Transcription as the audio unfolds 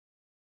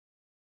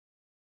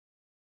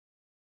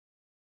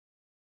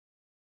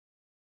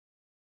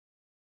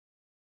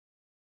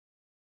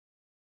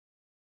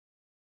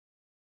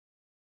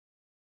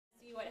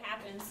See what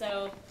happens.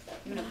 So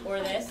I'm gonna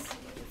pour this.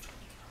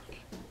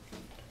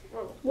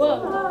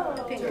 Whoa.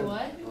 To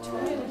what?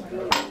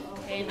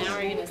 Okay, now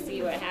we're gonna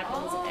see what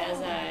happens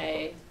as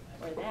I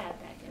pour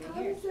that back in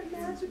here.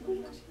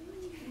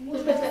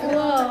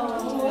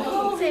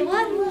 Whoa. Say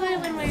what? When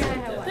we're gonna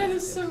have one? That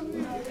is so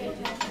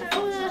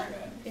weird.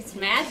 It's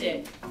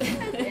magic.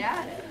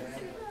 Yeah.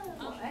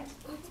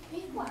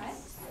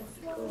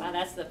 Wow,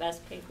 that's the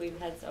best pink we've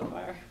had so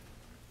far.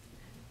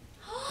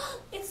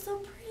 It's so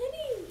pretty.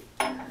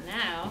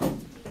 Now,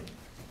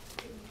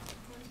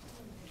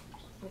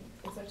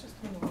 Is that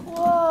just kind of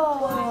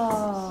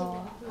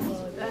Whoa.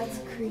 That's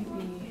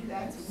creepy.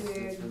 That's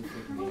weird.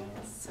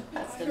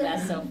 that's the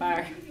best so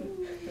far.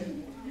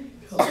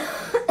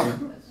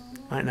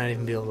 Might not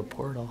even be able to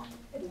pour it all.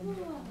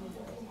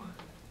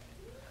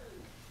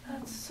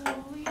 That's so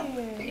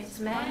weird. It's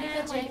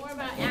magic. More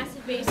about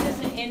acid bases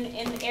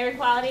in air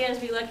quality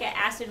as we look at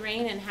acid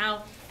rain and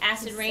how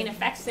acid rain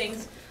affects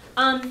things.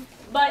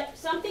 But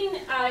something,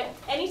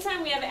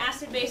 anytime we have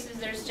acid bases,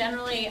 there's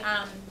generally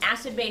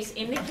acid base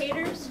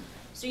indicators.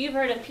 So you've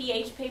heard of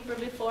pH paper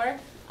before.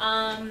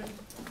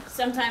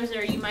 Sometimes,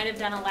 or you might have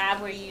done a lab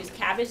where you use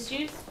cabbage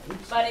juice.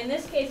 But in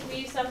this case,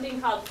 we use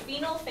something called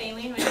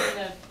phenolphthalein, which is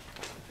a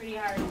pretty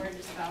hard word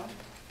to spell,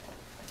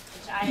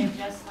 which I have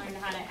just learned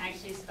how to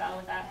actually spell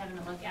without having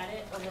to look at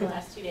it over the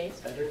last 2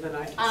 days. Better than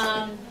I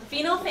can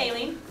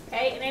Phenolphthalein,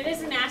 okay, and it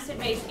is an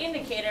acid-base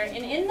indicator.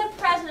 And in the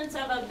presence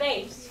of a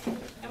base,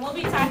 and we'll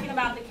be talking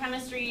about the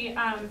chemistry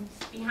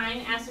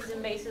behind acids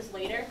and bases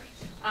later,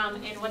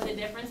 and what the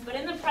difference, but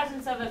in the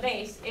presence of a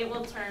base, it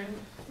will turn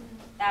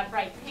that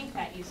bright pink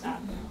that you saw.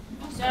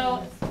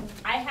 So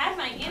I had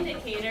my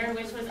indicator,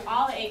 which was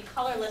all a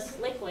colorless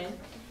liquid,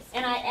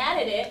 and I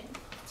added it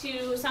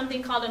to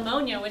something called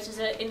ammonia, which is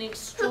an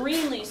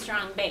extremely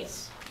strong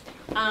base.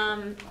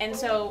 And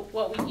so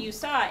what you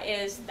saw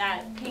is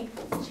that pink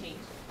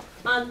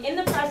change. In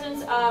the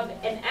presence of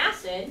an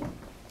acid,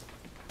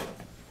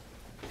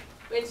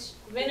 which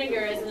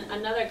vinegar is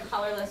another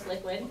colorless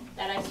liquid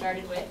that I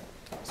started with.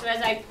 So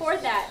as I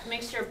poured that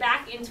mixture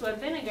back into a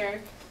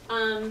vinegar,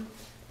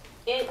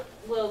 it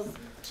will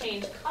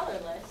change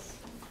colorless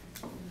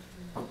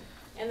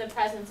in the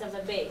presence of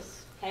a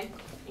base. Okay?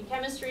 In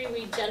chemistry,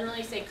 we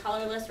generally say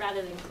colorless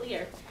rather than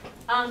clear.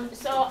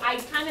 So I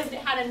kind of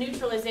had a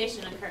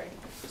neutralization occur.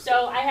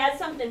 So I had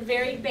something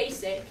very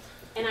basic,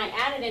 and I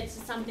added it to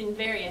something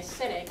very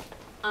acidic.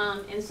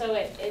 And so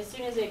as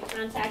soon as it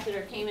contacted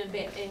or came in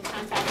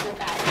contact with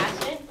that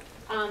acid,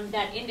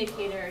 that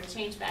indicator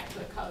changed back to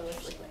a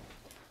colorless liquid.